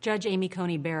 Judge Amy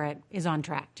Coney Barrett is on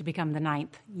track to become the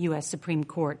 9th U.S. Supreme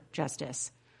Court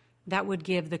justice. That would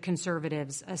give the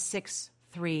conservatives a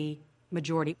 6-3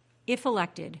 majority. If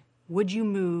elected, would you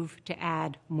move to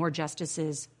add more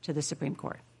justices to the Supreme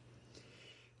Court?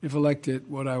 If elected,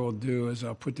 what I will do is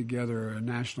I'll put together a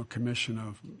national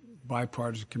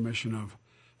bipartisan commission of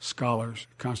scholars,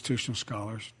 constitutional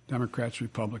scholars, Democrats,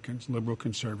 Republicans, liberal,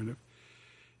 conservative,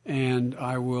 and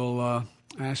I will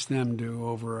ask them to,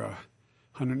 over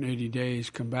 180 days,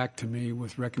 come back to me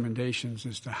with recommendations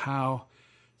as to how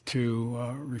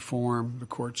to reform the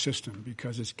court system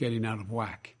because it's getting out of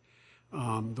whack,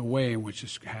 the way in which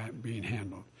it's being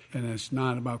handled. And it's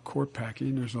not about court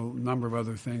packing. There's a number of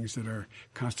other things that our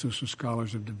constitutional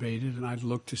scholars have debated, and I'd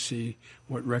look to see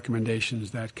what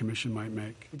recommendations that commission might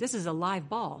make. This is a live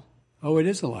ball. Oh, it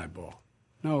is a live ball.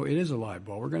 No, it is a live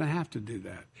ball. We're going to have to do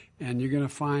that. And you're going to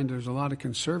find there's a lot of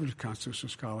conservative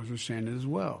constitutional scholars who are saying it as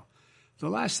well. The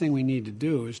last thing we need to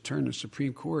do is turn the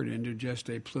Supreme Court into just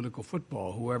a political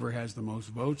football. Whoever has the most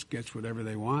votes gets whatever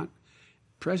they want.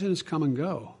 Presidents come and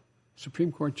go.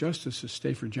 Supreme Court justices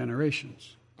stay for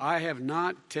generations. I have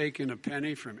not taken a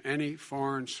penny from any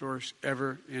foreign source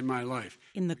ever in my life.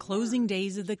 In the closing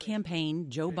days of the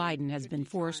campaign, Joe Biden has been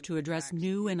forced to address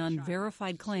new and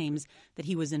unverified claims that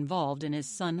he was involved in his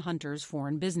son Hunter's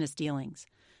foreign business dealings.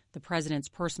 The president's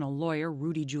personal lawyer,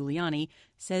 Rudy Giuliani,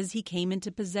 says he came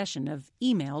into possession of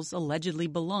emails allegedly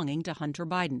belonging to Hunter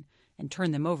Biden and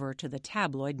turned them over to the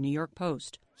tabloid New York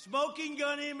Post. Smoking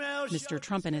gun emails. Mr.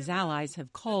 Trump and his allies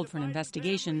have called for an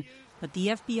investigation, but the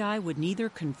FBI would neither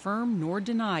confirm nor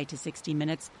deny to 60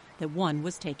 Minutes that one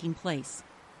was taking place.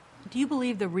 Do you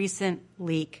believe the recent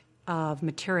leak of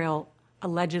material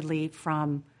allegedly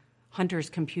from Hunter's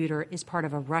computer is part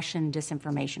of a Russian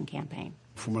disinformation campaign?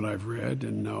 From what I've read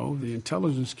and know, the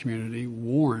intelligence community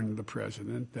warned the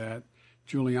president that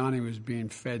Giuliani was being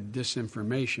fed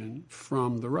disinformation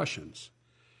from the Russians.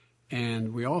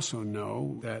 And we also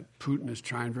know that Putin is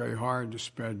trying very hard to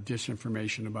spread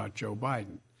disinformation about Joe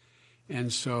Biden.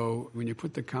 And so when you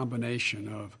put the combination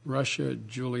of Russia,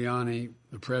 Giuliani,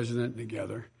 the president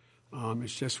together,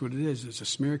 it's just what it is. It's a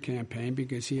smear campaign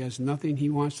because he has nothing he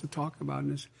wants to talk about.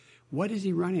 What is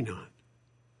he running on?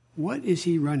 What is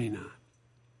he running on?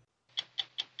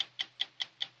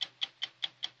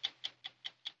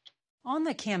 On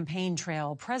the campaign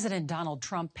trail, President Donald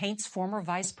Trump paints former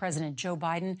Vice President Joe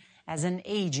Biden as an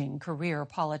aging career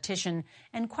politician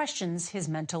and questions his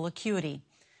mental acuity.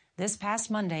 This past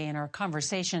Monday in our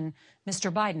conversation, Mr.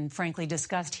 Biden frankly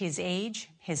discussed his age,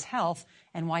 his health,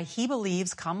 and why he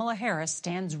believes Kamala Harris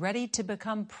stands ready to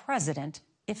become president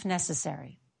if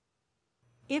necessary.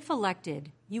 If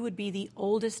elected, you would be the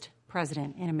oldest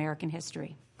president in American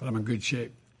history. But I'm in good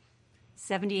shape.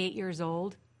 78 years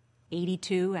old,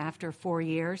 82 after 4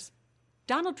 years.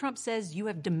 Donald Trump says you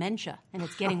have dementia and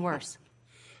it's getting worse.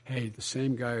 Hey, the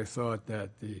same guy who thought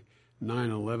that the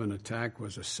 9/11 attack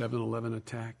was a 7/11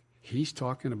 attack, he's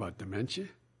talking about dementia?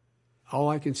 All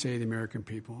I can say to the American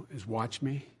people is watch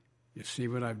me, You see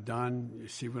what I've done. You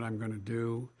see what I'm going to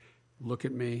do. Look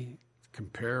at me.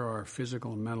 Compare our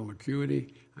physical and mental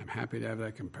acuity. I'm happy to have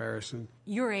that comparison.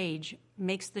 Your age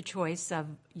makes the choice of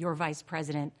your vice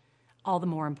president all the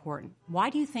more important. Why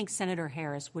do you think Senator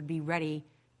Harris would be ready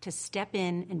to step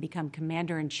in and become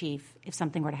commander-in-chief if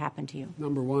something were to happen to you?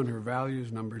 Number one, her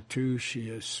values. Number two, she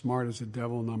is smart as a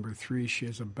devil. Number three, she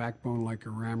has a backbone like a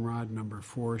ramrod. Number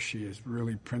four, she is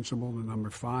really principled. And number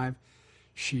five,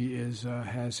 she has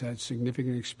had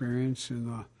significant experience in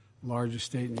the largest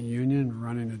state in the union,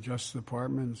 running a Justice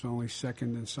Department. It's only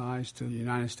second in size to the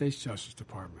United States Justice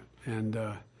Department. And,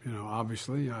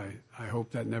 obviously, I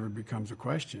hope that never becomes a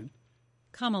question.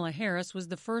 Kamala Harris was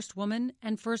the first woman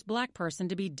and first black person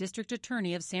to be District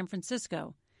Attorney of San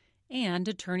Francisco and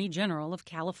Attorney General of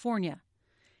California.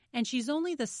 And she's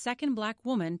only the second black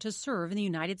woman to serve in the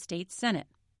United States Senate.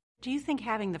 Do you think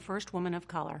having the first woman of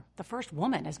color, the first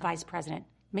woman as vice president,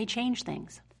 may change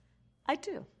things? I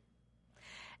do.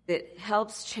 It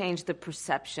helps change the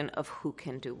perception of who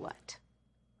can do what.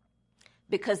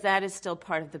 Because that is still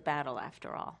part of the battle,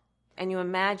 after all. And you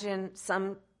imagine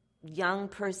some young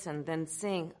person then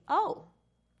seeing, oh,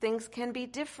 things can be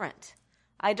different.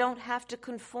 I don't have to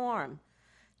conform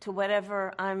to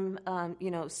whatever I'm,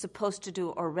 supposed to do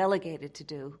or relegated to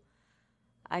do.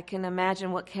 I can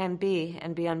imagine what can be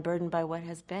and be unburdened by what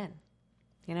has been,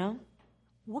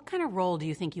 What kind of role do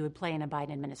you think you would play in a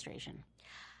Biden administration?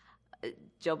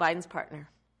 Joe Biden's partner.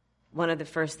 One of the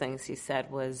first things he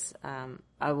said was,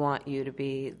 I want you to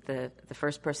be the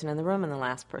first person in the room and the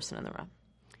last person in the room.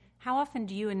 How often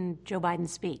do you and Joe Biden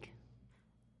speak?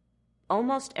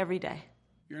 Almost every day.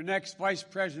 Your next Vice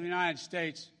President of the United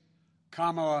States,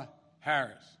 Kamala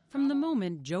Harris. From the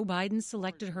moment Joe Biden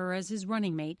selected her as his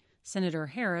running mate, Senator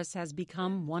Harris has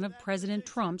become one of President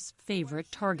Trump's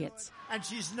favorite targets. And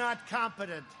she's not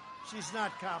competent. She's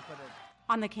not competent.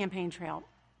 On the campaign trail,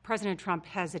 President Trump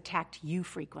has attacked you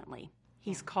frequently.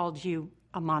 He's called you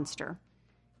a monster.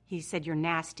 He said you're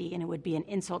nasty and it would be an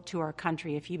insult to our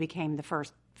country if you became the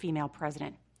first female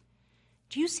president.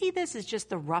 Do you see this as just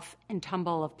the rough and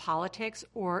tumble of politics,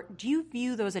 or do you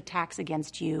view those attacks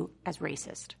against you as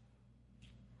racist?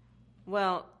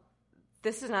 Well,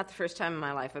 this is not the first time in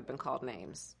my life I've been called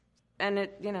names. And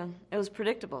it was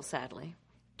predictable, sadly.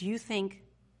 Do you think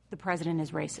the president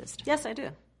is racist? Yes, I do.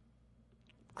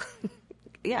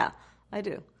 Yeah, I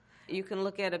do. You can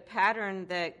look at a pattern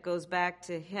that goes back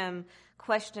to him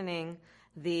questioning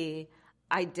the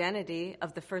identity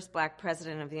of the first black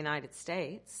president of the United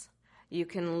States. You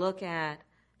can look at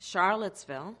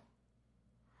Charlottesville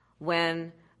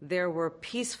when there were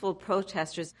peaceful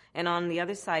protesters and on the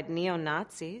other side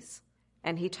neo-Nazis,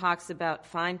 and he talks about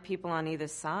fine people on either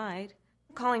side,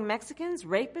 calling Mexicans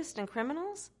rapists and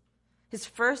criminals. His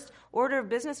first order of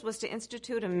business was to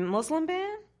institute a Muslim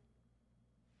ban.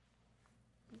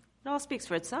 It all speaks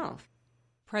for itself.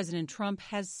 President Trump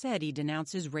has said he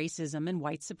denounces racism and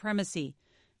white supremacy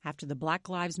after the Black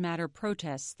Lives Matter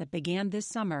protests that began this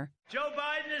summer. Joe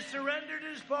Biden has surrendered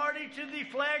his party to the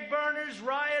flag burners,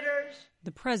 rioters.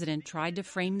 The president tried to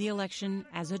frame the election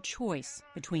as a choice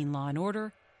between law and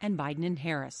order and Biden and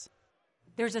Harris.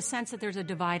 There's a sense that there's a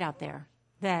divide out there,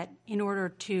 that in order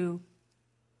to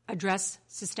address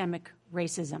systemic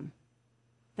racism,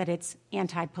 that it's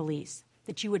anti-police,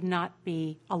 that you would not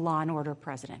be a law and order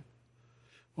president.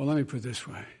 Well, let me put it this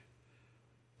way.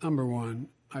 Number one,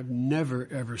 I've never,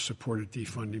 ever supported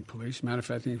defunding police. Matter of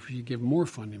fact, I think we should give more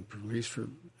funding to police for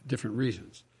different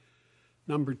reasons.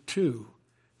 Number two,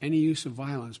 any use of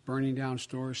violence, burning down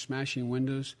stores, smashing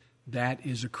windows, that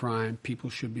is a crime. People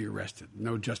should be arrested.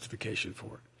 No justification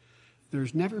for it.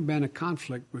 There's never been a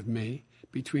conflict with me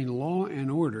between law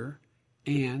and order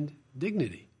and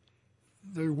dignity.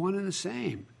 They're one and the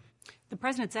same. The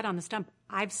president said on the stump,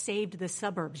 I've saved the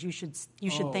suburbs. You should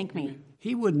thank me.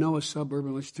 He would know a suburb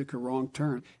unless he took a wrong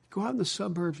turn. Go out in the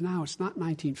suburbs now. It's not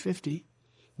 1950.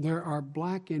 There are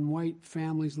black and white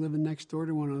families living next door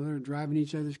to one another, driving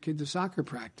each other's kids to soccer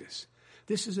practice.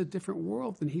 This is a different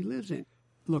world than he lives in.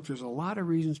 Look, there's a lot of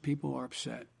reasons people are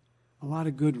upset, a lot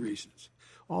of good reasons.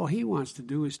 All he wants to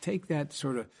do is take that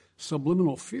sort of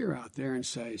subliminal fear out there and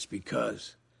say it's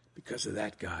because of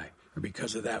that guy or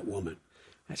because of that woman.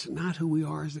 That's not who we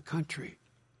are as a country.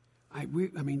 I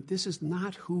mean, this is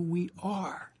not who we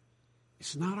are.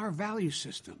 It's not our value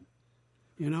system.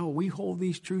 We hold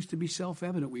these truths to be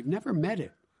self-evident. We've never met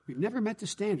it. We've never met the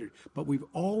standard, but we've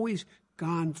always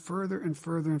gone further and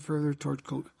further and further towards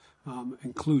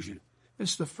inclusion.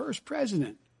 This is the first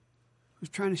president who's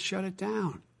trying to shut it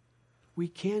down. We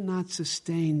cannot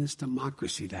sustain this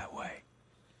democracy that way.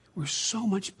 We're so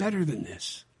much better than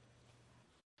this.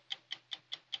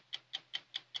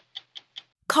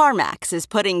 CarMax is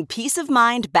putting peace of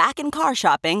mind back in car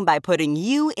shopping by putting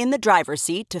you in the driver's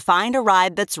seat to find a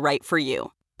ride that's right for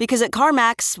you. Because at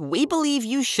CarMax, we believe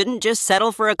you shouldn't just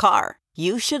settle for a car.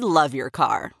 You should love your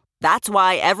car. That's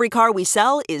why every car we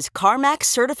sell is CarMax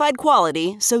certified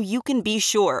quality, so you can be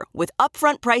sure with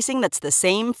upfront pricing that's the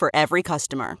same for every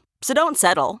customer. So don't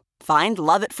settle. Find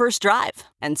love at first drive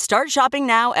and start shopping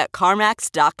now at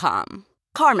CarMax.com.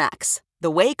 CarMax,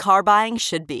 the way car buying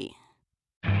should be.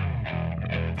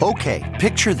 Okay,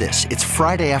 picture this. It's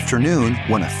Friday afternoon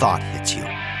when a thought hits you.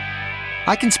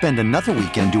 I can spend another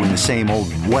weekend doing the same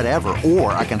old whatever,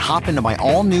 or I can hop into my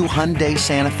all-new Hyundai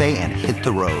Santa Fe and hit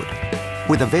the road.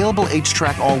 With available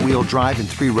H-Track all-wheel drive and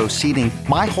 3-row seating,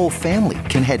 my whole family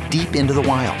can head deep into the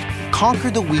wild. Conquer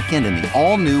the weekend in the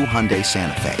all-new Hyundai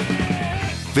Santa Fe.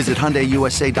 Visit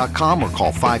HyundaiUSA.com or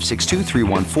call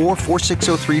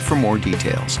 562-314-4603 for more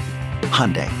details.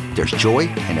 Hyundai, there's joy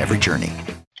in every journey.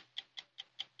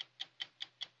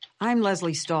 I'm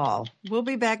Leslie Stahl. We'll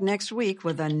be back next week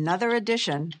with another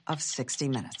edition of 60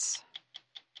 Minutes.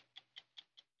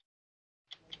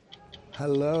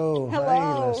 Hello.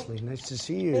 Hi, Leslie. Nice to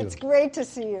see you. It's great to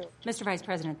see you. Mr. Vice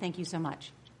President, thank you so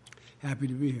much. Happy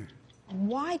to be here.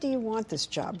 Why do you want this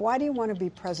job? Why do you want to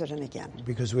be president again?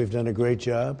 Because we've done a great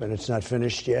job and it's not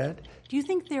finished yet. Do you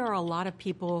think there are a lot of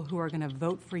people who are going to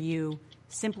vote for you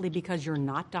simply because you're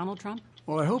not Donald Trump?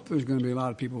 Well, I hope there's going to be a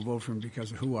lot of people who vote for him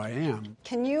because of who I am.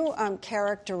 Can you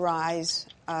characterize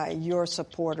your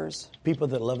supporters? People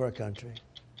that love our country.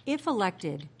 If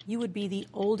elected, you would be the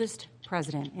oldest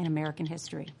president in American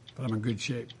history. But I'm in good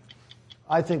shape.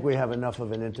 I think we have enough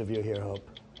of an interview here, Hope.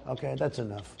 Okay, that's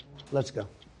enough. Let's go.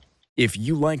 If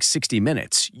you like 60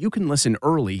 Minutes, you can listen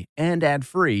early and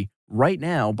ad-free right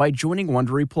now by joining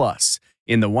Wondery Plus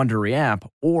in the Wondery app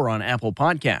or on Apple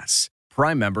Podcasts.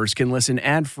 Prime members can listen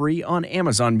ad-free on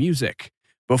Amazon Music.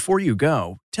 Before you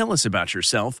go, tell us about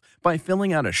yourself by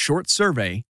filling out a short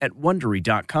survey at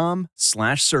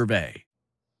Wondery.com/survey.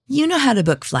 You know how to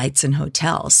book flights and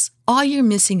hotels. All you're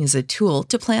missing is a tool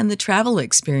to plan the travel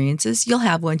experiences you'll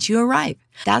have once you arrive.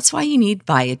 That's why you need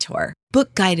Viator.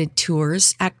 Book guided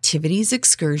tours, activities,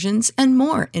 excursions, and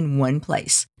more in one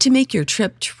place to make your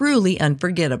trip truly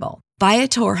unforgettable.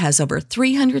 Viator has over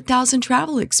 300,000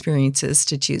 travel experiences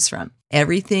to choose from.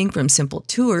 Everything from simple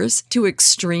tours to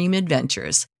extreme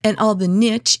adventures and all the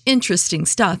niche, interesting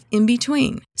stuff in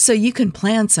between. So you can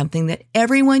plan something that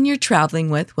everyone you're traveling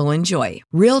with will enjoy.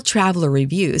 Real traveler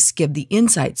reviews give the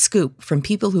inside scoop from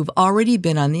people who've already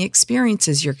been on the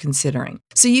experiences you're considering.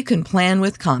 So you can plan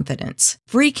with confidence.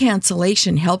 Free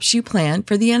cancellation helps you plan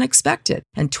for the unexpected.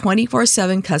 And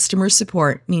 24/7 customer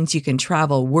support means you can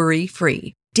travel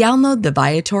worry-free. Download the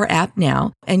Viator app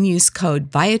now and use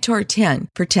code Viator10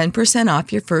 for 10%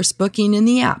 off your first booking in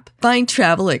the app. Find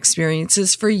travel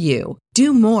experiences for you.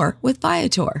 Do more with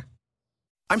Viator.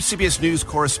 I'm CBS News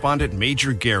correspondent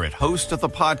Major Garrett, host of the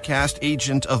podcast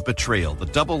Agent of Betrayal, The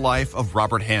Double Life of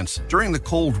Robert Hanssen. During the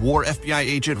Cold War, FBI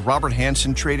agent Robert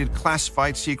Hanssen traded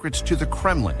classified secrets to the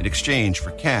Kremlin in exchange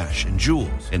for cash and jewels.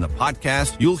 In the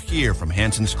podcast, you'll hear from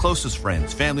Hanssen's closest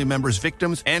friends, family members,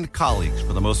 victims, and colleagues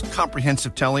for the most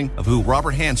comprehensive telling of who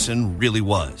Robert Hanssen really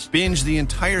was. Binge the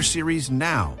entire series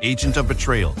now. Agent of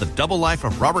Betrayal, The Double Life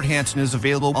of Robert Hanssen is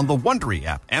available on the Wondery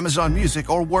app, Amazon Music,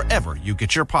 or wherever you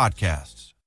get your podcasts.